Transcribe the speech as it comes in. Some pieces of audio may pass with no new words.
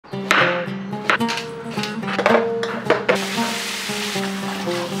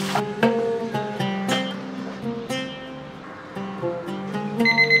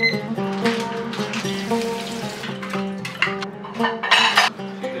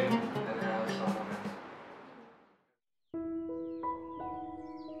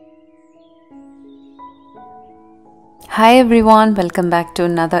Hi everyone, welcome back to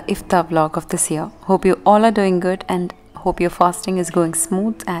another Iftar vlog of this year. Hope you all are doing good and hope your fasting is going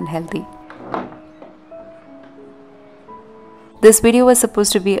smooth and healthy. This video was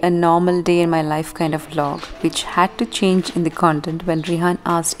supposed to be a normal day in my life kind of vlog, which had to change in the content when Rihan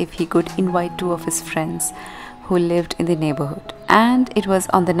asked if he could invite two of his friends who lived in the neighborhood. And it was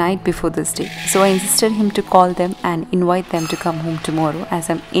on the night before this day, so I insisted him to call them and invite them to come home tomorrow, as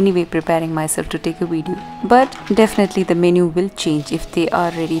I'm anyway preparing myself to take a video. But definitely the menu will change if they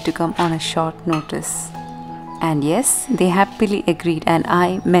are ready to come on a short notice. And yes, they happily agreed and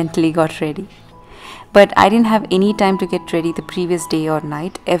I mentally got ready. But I didn't have any time to get ready the previous day or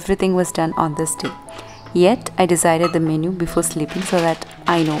night. Everything was done on this day. Yet I decided the menu before sleeping so that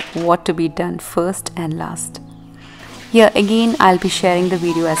I know what to be done first and last. Here again, I'll be sharing the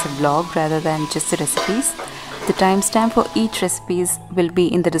video as a vlog rather than just the recipes. The timestamp for each recipes will be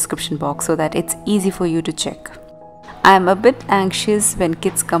in the description box so that it's easy for you to check. I am a bit anxious when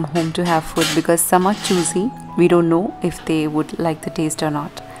kids come home to have food because some are choosy. We don't know if they would like the taste or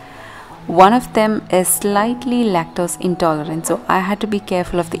not. One of them is slightly lactose intolerant, so I had to be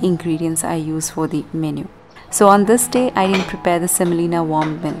careful of the ingredients I use for the menu. So on this day, I didn't prepare the semolina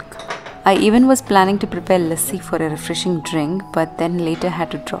warm milk. I even was planning to prepare lassi for a refreshing drink, but then later had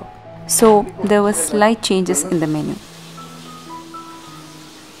to drop. So there were slight changes in the menu.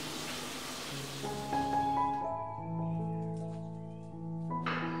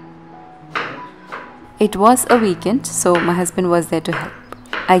 It was a weekend, so my husband was there to help.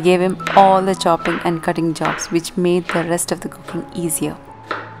 I gave him all the chopping and cutting jobs, which made the rest of the cooking easier.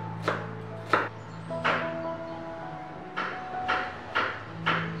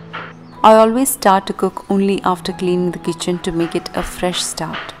 I always start to cook only after cleaning the kitchen to make it a fresh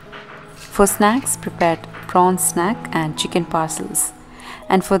start. For snacks, prepared prawn snack and chicken parcels.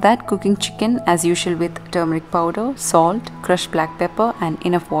 And for that, cooking chicken as usual with turmeric powder, salt, crushed black pepper and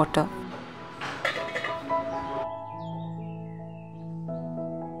enough water.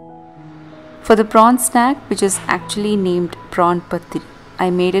 For the prawn snack, which is actually named Prawns Pathiri, I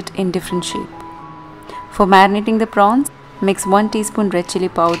made it in different shape. For marinating the prawns, mix 1 teaspoon red chili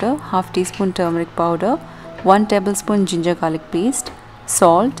powder, half teaspoon turmeric powder, 1 tablespoon ginger garlic paste,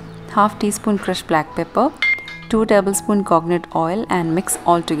 salt, half teaspoon crushed black pepper, 2 tablespoon coconut oil and mix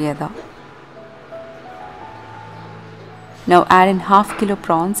all together. Now add in half kilo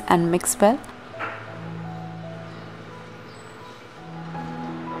prawns and mix well.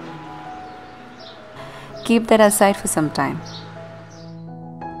 Keep that aside for some time.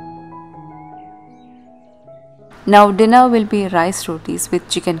 Now dinner will be rice rotis with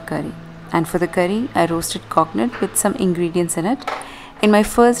chicken curry, and for the curry I roasted coconut with some ingredients in it. In my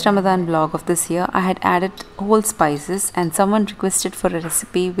first Ramadan vlog of this year, I had added whole spices and someone requested for a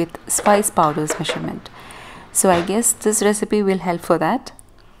recipe with spice powders measurement. So I guess this recipe will help for that.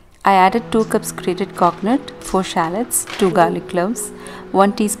 I added 2 cups grated coconut, 4 shallots, 2 garlic cloves,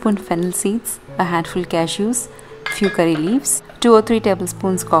 1 teaspoon fennel seeds, a handful cashews, few curry leaves, 2 or 3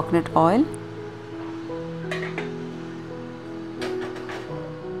 tablespoons coconut oil.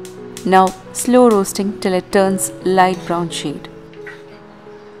 Now slow roasting till it turns light brown shade.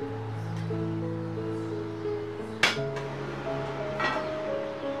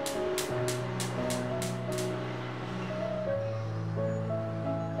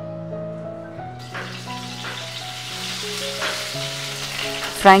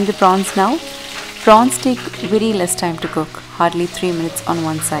 Frying the prawns now. Prawns take very less time to cook, hardly 3 minutes on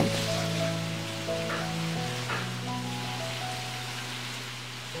one side.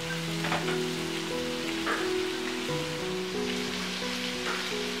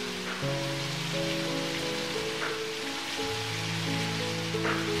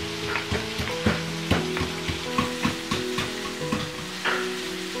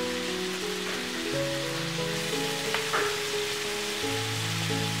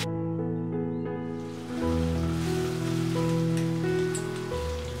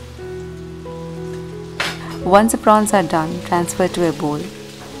 Once the prawns are done, transfer to a bowl.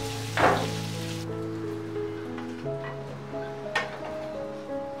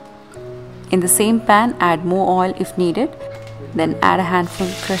 In the same pan, add more oil if needed. Then add a handful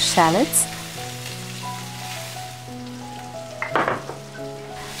of crushed shallots.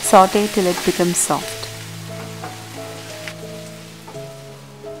 Saute till it becomes soft.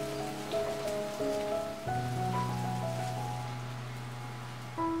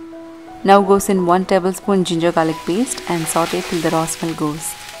 Now goes in 1 tablespoon ginger garlic paste and saute till the raw smell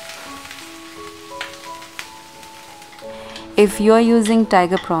goes. If you are using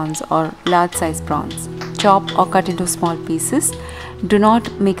tiger prawns or large size prawns, chop or cut into small pieces. Do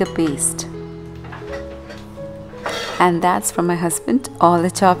not make a paste. And that's from my husband. All the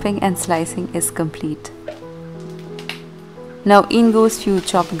chopping and slicing is complete. Now in goes few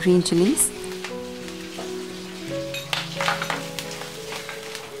chopped green chilies.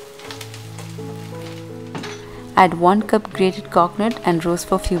 Add 1 cup grated coconut and roast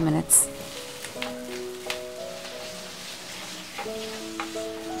for few minutes.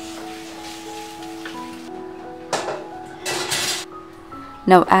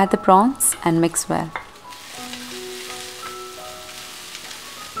 Now add the prawns and mix well.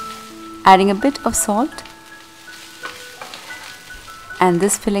 Adding a bit of salt, and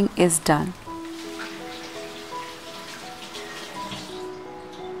this filling is done.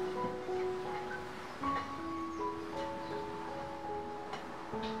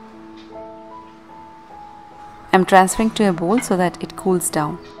 I'm transferring to a bowl so that it cools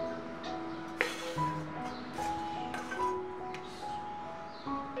down.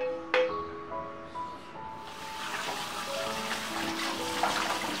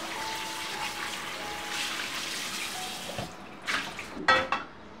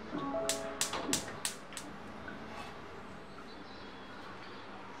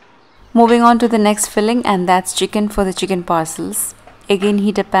 Moving on to the next filling, and that's chicken for the chicken parcels. Again,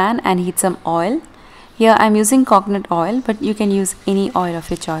 heat a pan and heat some oil. Here I'm using coconut oil, but you can use any oil of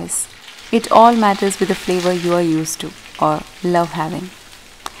your choice. It all matters with the flavor you are used to or love having.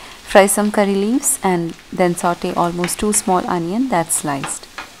 Fry some curry leaves and then saute almost 2 small onions that's sliced.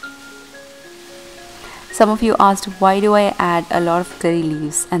 Some of you asked, why do I add a lot of curry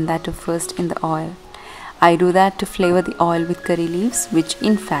leaves and that too first in the oil? I do that to flavor the oil with curry leaves, which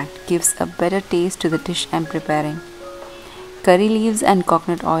in fact gives a better taste to the dish I'm preparing. Curry leaves and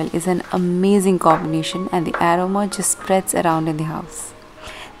coconut oil is an amazing combination and the aroma just spreads around in the house.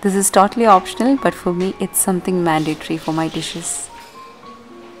 This is totally optional, but for me it's something mandatory for my dishes.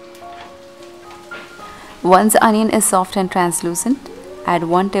 Once the onion is soft and translucent, add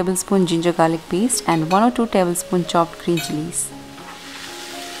 1 tablespoon ginger garlic paste and 1 or 2 tablespoons chopped green chilies.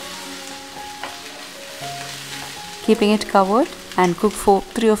 Keeping it covered and cook for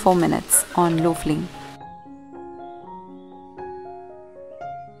 3 or 4 minutes on low flame.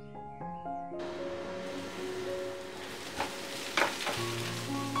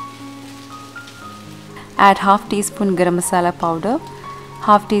 Add half teaspoon garam masala powder,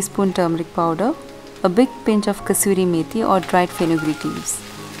 half teaspoon turmeric powder, a big pinch of kasuri methi or dried fenugreek leaves.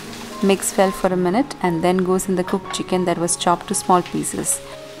 Mix well for a minute and then goes in the cooked chicken that was chopped to small pieces.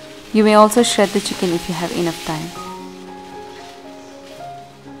 You may also shred the chicken if you have enough time.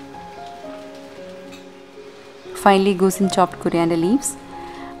 Finally goes in chopped coriander leaves.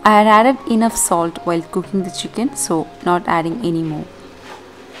 I had added enough salt while cooking the chicken, so not adding any more.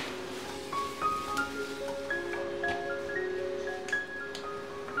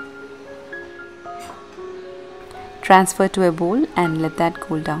 Transfer to a bowl and let that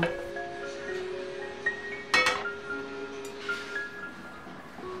cool down.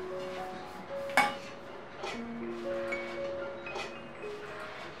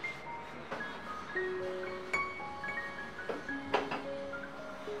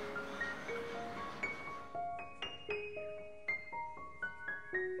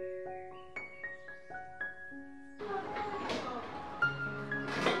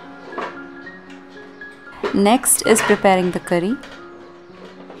 Next is preparing the curry.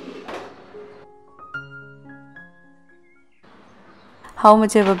 How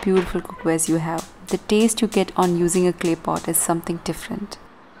much ever beautiful cookwares you have, the taste you get on using a clay pot is something different.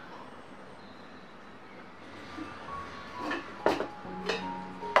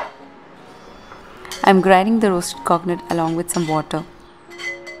 I'm grinding the roasted coconut along with some water.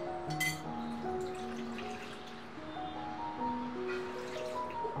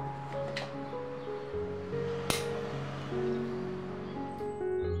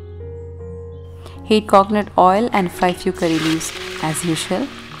 Heat coconut oil and fry few curry leaves as usual.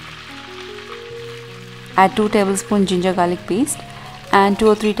 Add 2 tablespoons ginger garlic paste and 2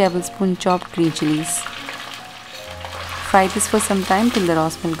 or 3 tablespoons chopped green chilies. Fry this for some time till the raw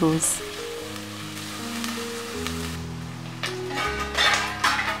smell goes.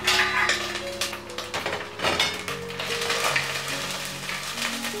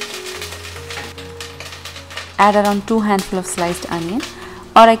 Add around 2 handfuls of sliced onion,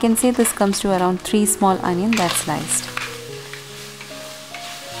 or I can say this comes to around 3 small onions that's sliced.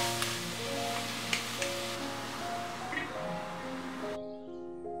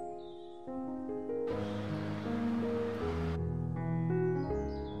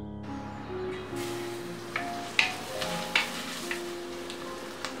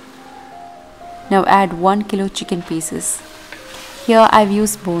 Now add 1 kilo chicken pieces. Here I've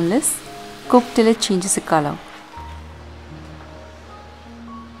used boneless, cooked till it changes the color.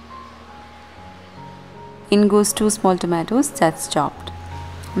 In goes 2 small tomatoes that's chopped.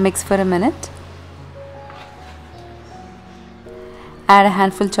 Mix for a minute. Add a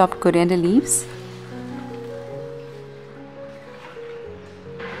handful chopped coriander leaves.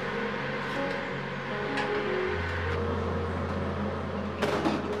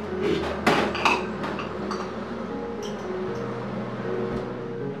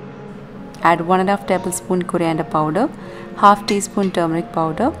 Add 1½ tablespoon coriander powder, half teaspoon turmeric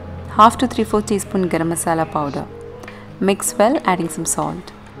powder, half to 3/4 teaspoon garam masala powder. Mix well, adding some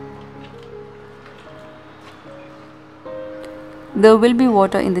salt. There will be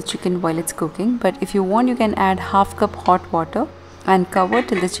water in the chicken while it's cooking, but if you want you can add half cup hot water and cover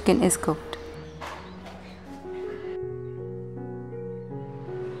till the chicken is cooked.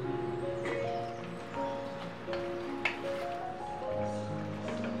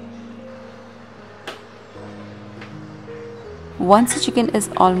 Once the chicken is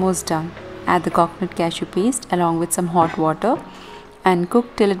almost done, add the coconut cashew paste along with some hot water and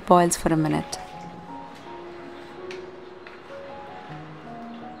cook till it boils for a minute.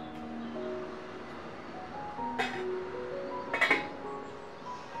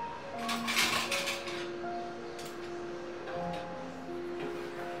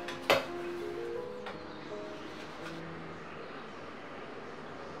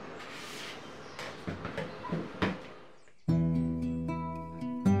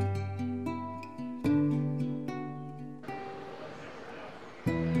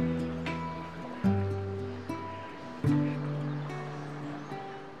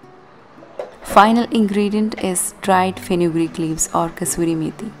 Final ingredient is dried fenugreek leaves or kasuri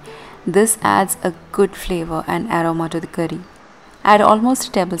methi. This adds a good flavor and aroma to the curry. Add almost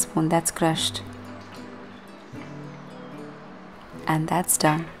a tablespoon that's crushed. And that's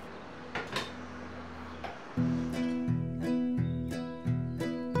done.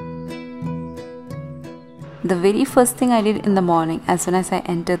 The very first thing I did in the morning as soon as I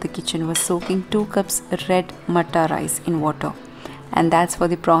entered the kitchen was soaking 2 cups red matta rice in water. And that's for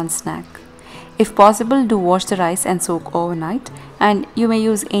the prawn snack. If possible, do wash the rice and soak overnight, and you may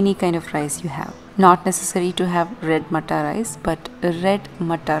use any kind of rice you have. Not necessary to have red matta rice, but red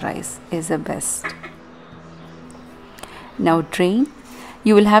matta rice is the best. Now drain.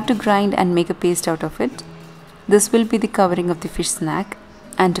 You will have to grind and make a paste out of it. This will be the covering of the fish snack,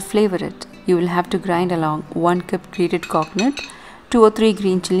 and to flavor it, you will have to grind along 1 cup grated coconut, 2 or 3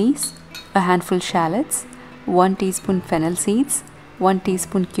 green chilies, a handful shallots, 1 teaspoon fennel seeds, 1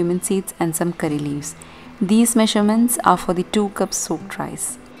 teaspoon cumin seeds and some curry leaves. These measurements are for the 2 cups soaked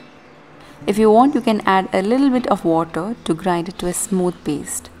rice. If you want, you can add a little bit of water to grind it to a smooth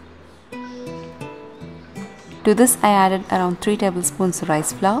paste. To this I added around 3 tablespoons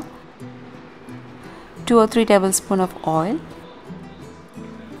rice flour, 2 or 3 tablespoons of oil,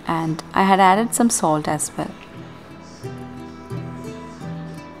 and I had added some salt as well.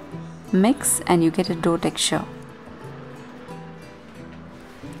 Mix and you get a dough texture.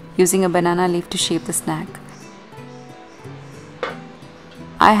 Using a banana leaf to shape the snack.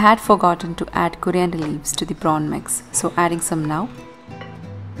 I had forgotten to add coriander leaves to the prawn mix, so adding some now.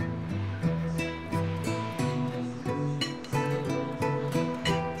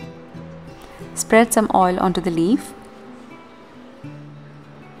 Spread some oil onto the leaf.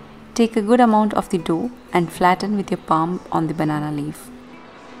 Take a good amount of the dough and flatten with your palm on the banana leaf.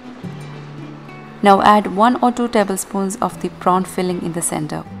 Now add 1 or 2 tablespoons of the prawn filling in the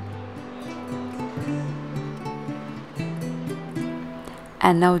center.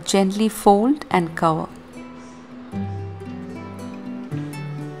 And now gently fold and cover.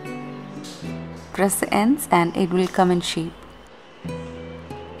 Press the ends and it will come in shape.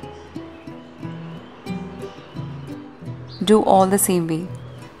 Do all the same way.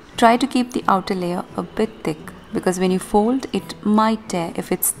 Try to keep the outer layer a bit thick because when you fold it might tear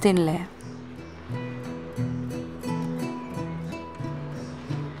if it's thin layer.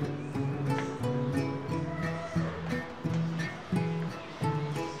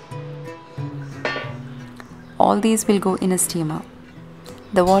 All these will go in a steamer.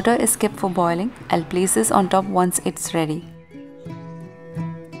 The water is kept for boiling. I'll place this on top once it's ready.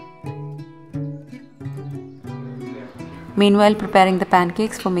 Meanwhile, preparing the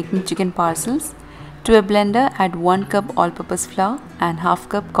pancakes for making chicken parcels. To a blender, add 1 cup all-purpose flour and half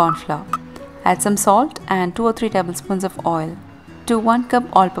cup corn flour. Add some salt and 2 or 3 tablespoons of oil. To 1 cup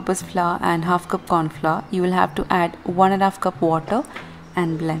all-purpose flour and half cup corn flour, you will have to add 1½ cup water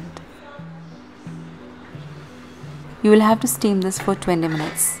and blend. You will have to steam this for 20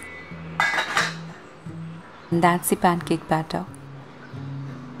 minutes. And that's the pancake batter.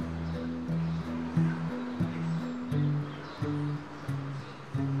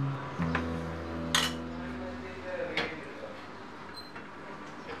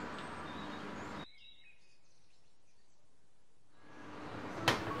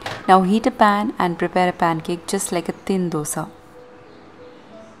 Now heat a pan and prepare a pancake just like a thin dosa.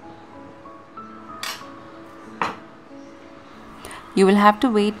 You will have to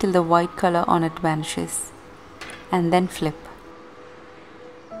wait till the white color on it vanishes and then flip.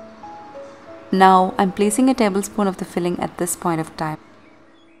 Now I'm placing a tablespoon of the filling at this point of time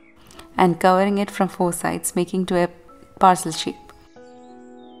and covering it from 4 sides, making to a parcel shape.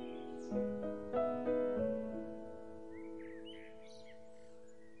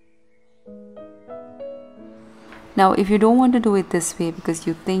 Now if you don't want to do it this way because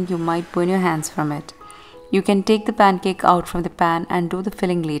you think you might burn your hands from it, you can take the pancake out from the pan and do the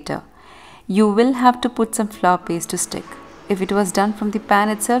filling later. You will have to put some flour paste to stick. If it was done from the pan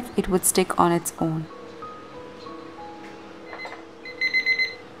itself, it would stick on its own.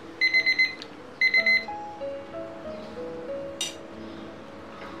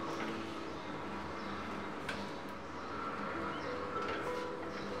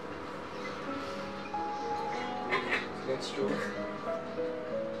 That's true.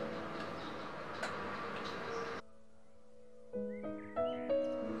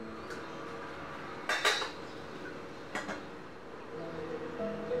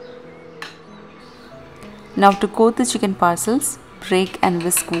 Now to coat the chicken parcels, break and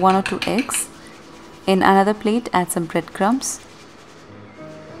whisk 1 or 2 eggs. In another plate, add some breadcrumbs.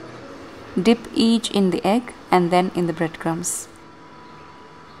 Dip each in the egg and then in the breadcrumbs.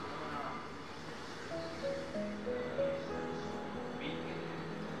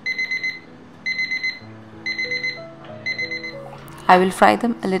 I will fry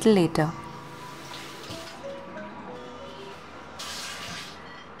them a little later.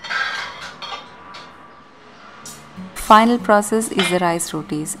 Final process is the rice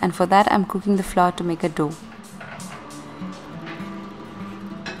rotis, and for that I am cooking the flour to make a dough.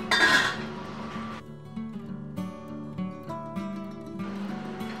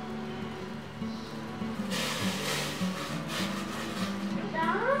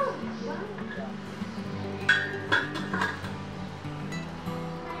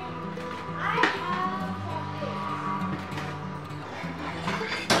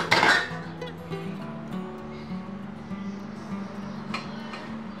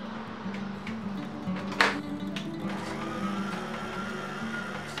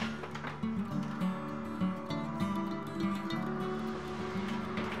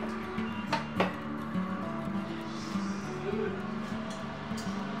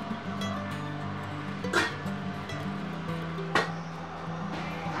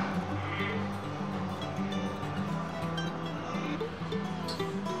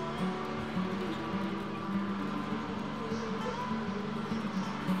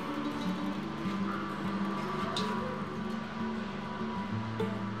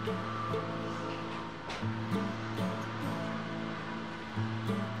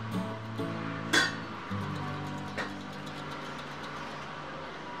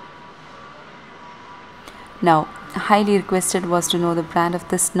 Now, highly requested was to know the brand of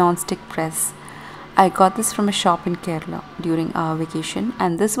this non-stick press. I got this from a shop in Kerala during our vacation,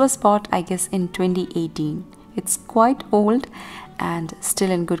 and this was bought I guess in 2018. It's quite old and still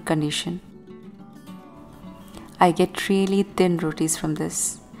in good condition. I get really thin rotis from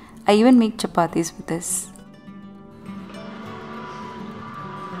this. I even make chapatis with this.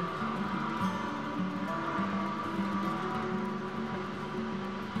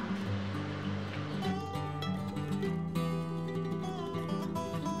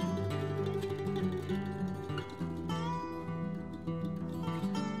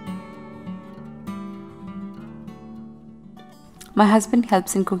 My husband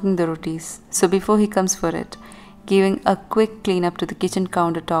helps in cooking the rotis, so before he comes for it, giving a quick clean up to the kitchen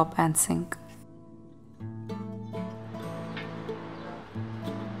countertop and sink.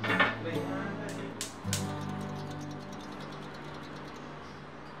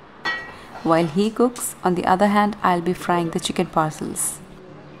 While he cooks, on the other hand, I'll be frying the chicken parcels.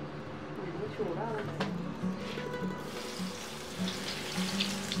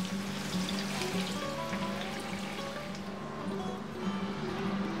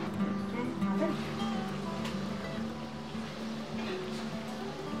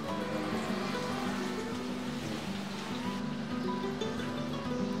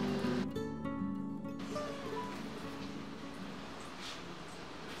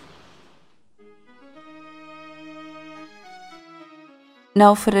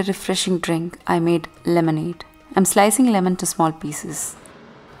 Now for a refreshing drink, I made lemonade. I'm slicing lemon to small pieces,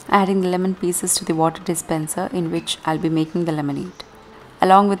 adding the lemon pieces to the water dispenser in which I'll be making the lemonade.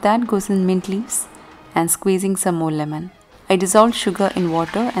 Along with that goes in mint leaves and squeezing some more lemon. I dissolved sugar in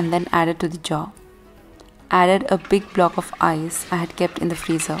water and then added to the jar. Added a big block of ice I had kept in the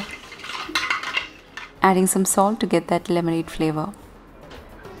freezer adding some salt to get that lemonade flavor.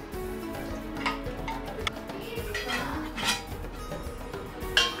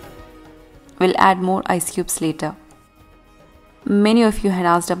 We'll add more ice cubes later. Many of you had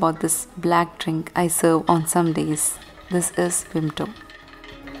asked about this black drink I serve on some days. This is Puttu.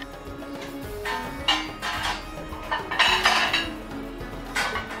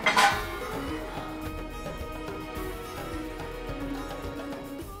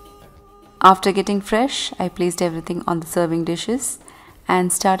 After getting fresh, I placed everything on the serving dishes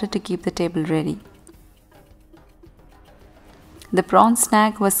and started to keep the table ready. The prawn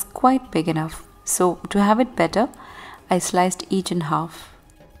snack was quite big enough, so to have it better, I sliced each in half.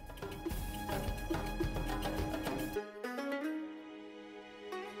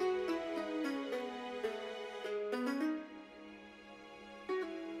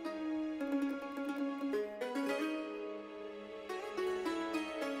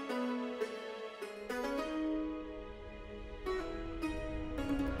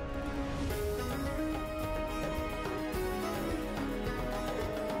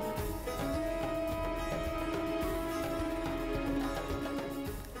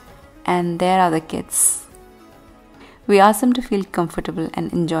 And there are the kids. We asked them to feel comfortable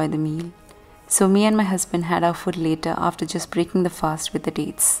and enjoy the meal. So me and my husband had our food later after just breaking the fast with the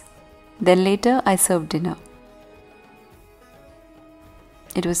dates. Then later I served dinner.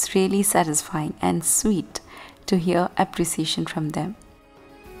 It was really satisfying and sweet to hear appreciation from them.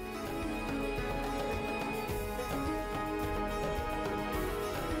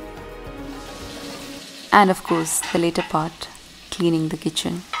 And of course, the later part, cleaning the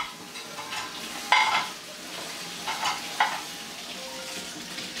kitchen.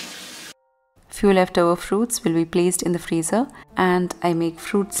 Few leftover fruits will be placed in the freezer and I make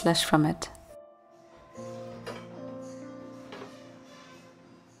fruit slush from it.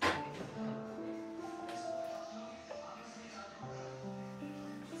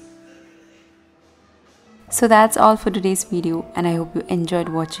 So that's all for today's video and I hope you enjoyed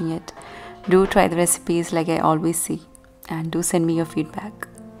watching it. Do try the recipes like I always say and do send me your feedback.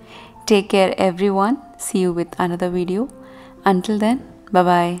 Take care everyone. See you with another video. Until then, bye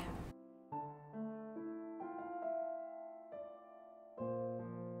bye.